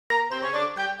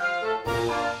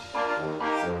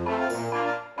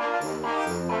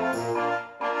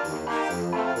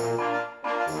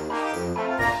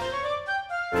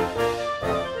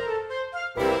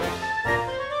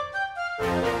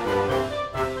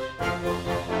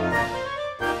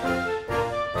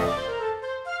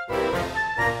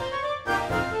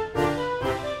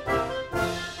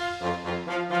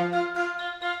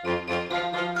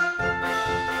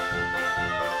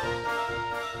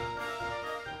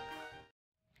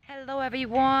Hello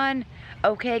everyone.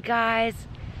 Okay guys,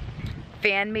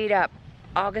 fan meetup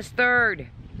August 3rd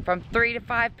from 3 to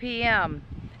 5 p.m.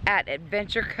 at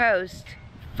Adventure Coast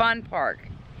Fun Park.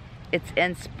 It's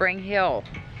in Spring Hill.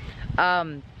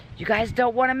 You guys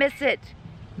don't want to miss it.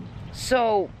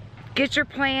 So get your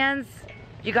plans.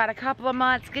 You got a couple of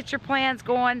months. Get your plans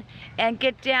going and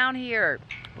get down here.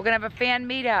 We're gonna have a fan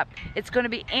meetup. It's gonna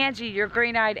be Angie, your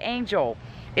green-eyed angel.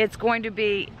 It's going to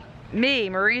be me,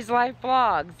 Marie's Life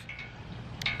Vlogs,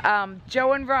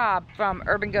 Joe and Rob from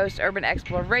Urban Ghost Urban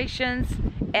Explorations,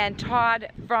 and Todd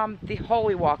from the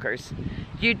Holy Walkers.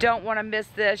 You don't want to miss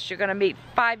this. You're going to meet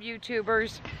 5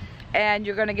 YouTubers, and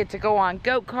you're going to get to go on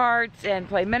go-karts and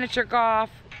play miniature golf,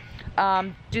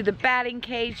 do the batting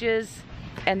cages,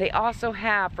 and they also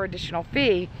have, for additional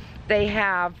fee, they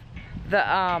have the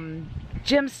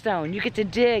gemstone. You get to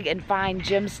dig and find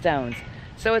gemstones.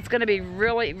 So it's going to be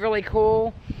really, really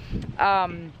cool.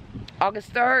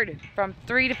 August 3rd from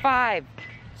 3 to 5.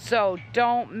 So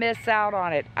don't miss out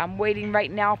on it. I'm waiting right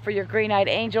now for your green-eyed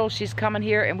angel. She's coming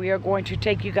here and we are going to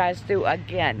take you guys through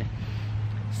again.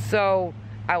 So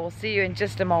I will see you in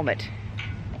just a moment.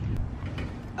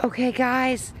 Okay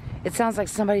guys, it sounds like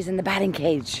somebody's in the batting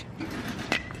cage.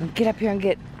 Get up here and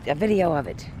get a video of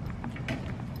it.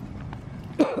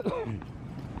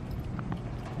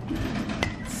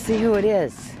 See who it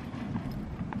is.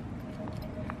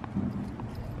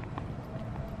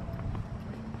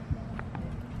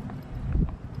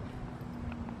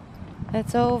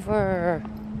 It's over.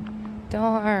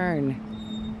 Darn.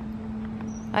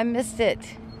 I missed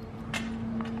it.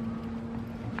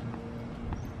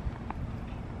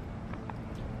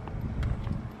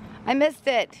 I missed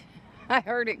it. I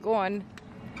heard it going.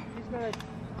 He's gonna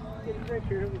get a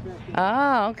picture. He'll be back here.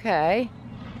 Oh, okay.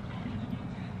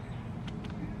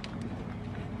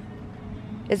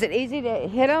 Is it easy to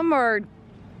hit them or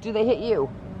do they hit you?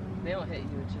 They don't hit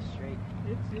you, it's just straight.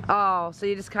 Oh, so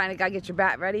you just kind of got to get your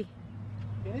bat ready?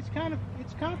 And it's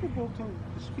comparable to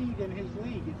the speed in his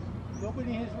league.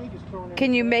 Nobody in his league is throwing it.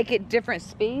 Can you make it different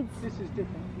speeds? This is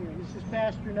different here. This is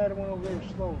faster, another one over there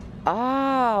is slower.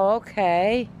 Oh,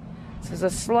 okay. So it's a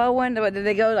slow one. Did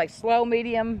they go like slow,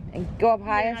 medium, and go up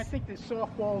highest? Yeah, I think the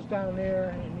softball's down there,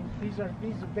 and these are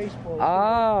baseballs.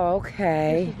 Oh,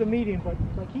 okay. This is the medium, but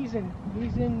like he's in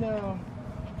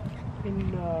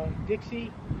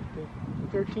Dixie, the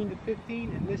 13 to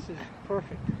 15, and this is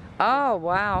perfect. Oh,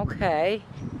 wow, okay.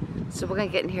 So we're gonna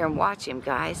get in here and watch him,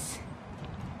 guys.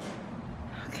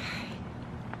 Okay.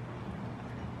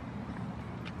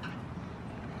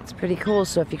 It's pretty cool.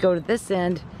 So if you go to this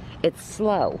end, it's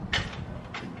slow.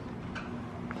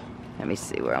 Let me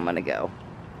see where I'm gonna go.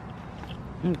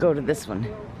 I'm gonna go to this one.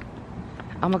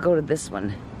 I'm gonna go to this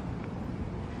one.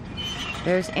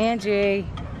 There's Angie.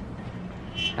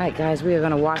 All right, guys, we are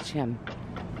gonna watch him.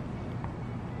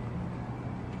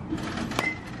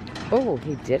 Oh,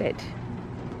 he did it.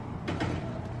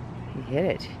 He hit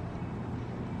it.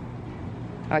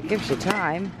 Oh, it gives you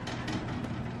time.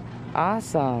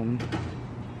 Awesome.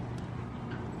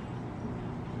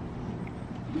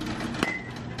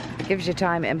 It gives you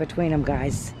time in between them,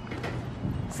 guys.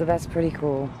 So that's pretty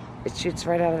cool. It shoots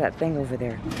right out of that thing over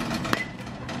there.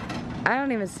 I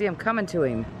don't even see him coming to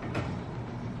him.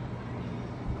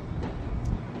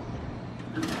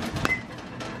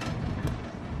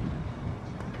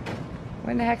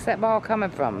 Where the heck's that ball coming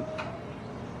from?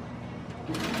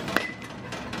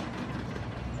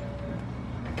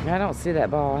 I don't see that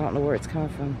ball. I don't know where it's coming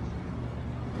from.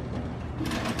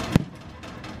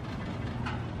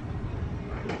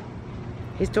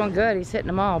 He's doing good. He's hitting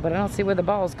them all, but I don't see where the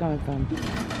ball's coming from.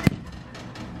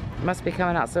 It must be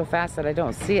coming out so fast that I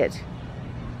don't see it.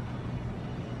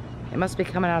 It must be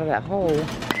coming out of that hole,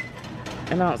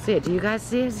 and I don't see it. Do you guys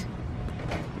see it?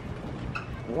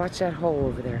 Watch that hole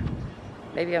over there.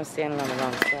 Maybe I'm standing on the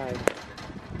wrong side.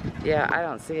 Yeah, I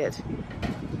don't see it.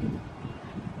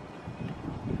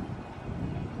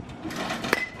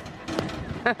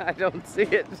 I don't see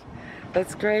it.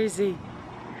 That's crazy.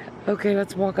 Okay,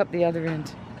 let's walk up the other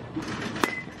end.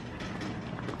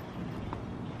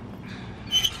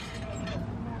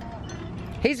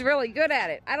 He's really good at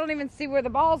it. I don't even see where the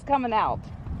ball's coming out.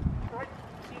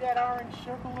 See that orange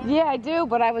circle there? Yeah, I do,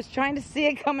 but I was trying to see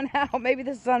it coming out. Maybe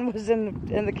the sun was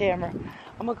in the camera.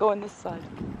 I'm gonna go on this side.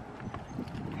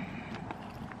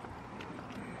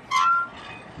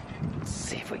 Let's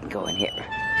see if we can go in here.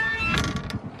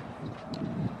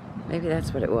 Maybe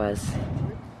that's what it was.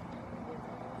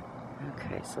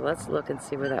 Okay, so let's look and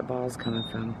see where that ball's coming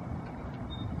from.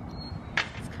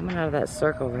 It's coming out of that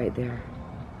circle right there.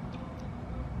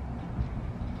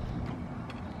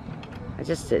 I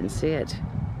just didn't see it.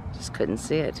 Just couldn't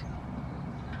see it.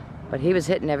 But he was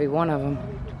hitting every one of them.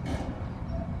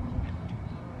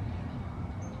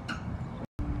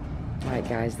 Alright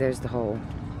guys, there's the hole.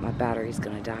 My battery's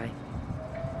gonna die.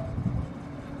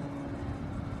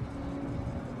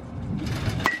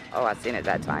 Oh, I seen it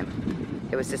that time.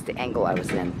 It was just the angle I was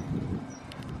in.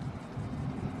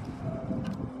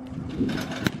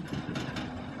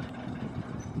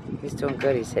 He's doing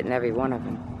good. He's hitting every one of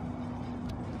them.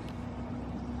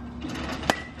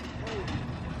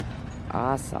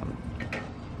 Awesome.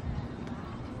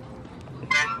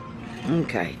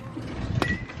 Okay.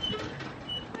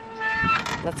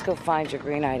 Let's go find your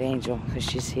green-eyed angel, because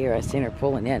she's here. I seen her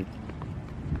pulling in.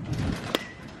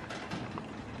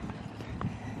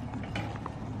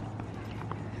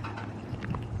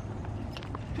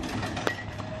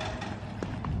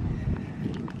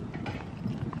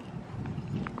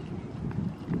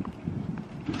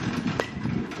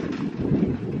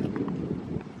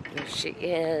 There she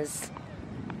is.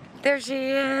 There she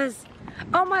is.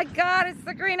 Oh my God, it's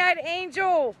the green-eyed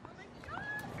angel.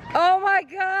 Oh my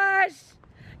gosh.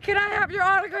 Can I have your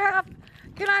autograph?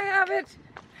 Can I have it?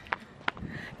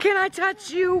 Can I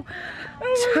touch you?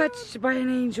 Touched by an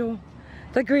angel.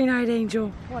 The green-eyed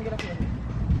angel. Come on, get up here.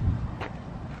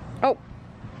 Oh.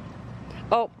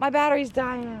 Oh, my battery's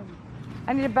dying.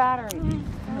 I need a battery.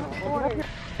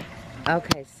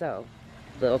 Okay, so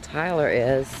little Tyler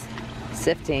is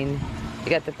sifting. You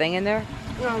got the thing in there?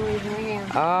 No, I'm using my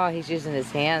hand. Oh, he's using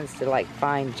his hands to like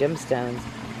find gemstones.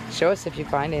 Show us if you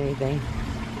find anything.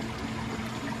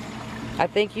 I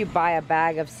think you buy a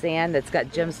bag of sand that's got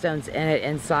gemstones in it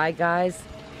inside, guys,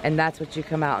 and that's what you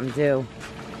come out and do.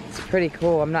 It's pretty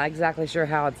cool. I'm not exactly sure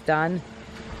how it's done,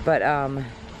 but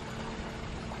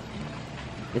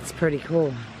it's pretty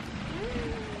cool.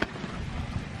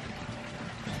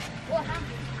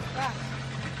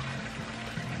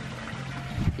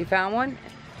 You found one?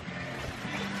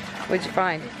 What'd you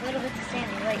find? A little bit of sand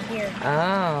right here.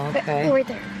 Oh, okay. Right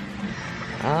there.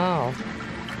 Oh,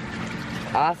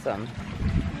 awesome.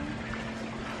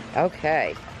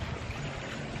 Okay.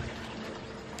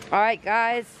 All right,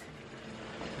 guys.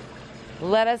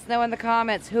 Let us know in the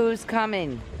comments who's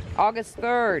coming. August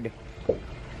 3rd,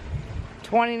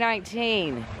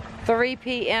 2019, 3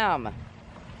 p.m.,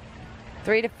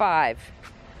 3 to 5.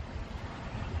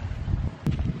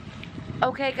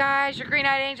 Okay, guys, your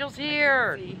green-eyed angel's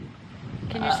here.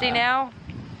 Can you see now?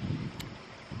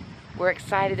 We're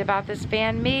excited about this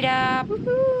fan meetup.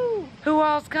 Woohoo! Who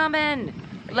all's coming?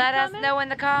 Let us know in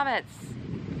the comments.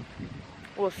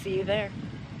 We'll see you there.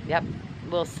 Yep,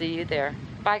 we'll see you there.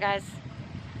 Bye, guys.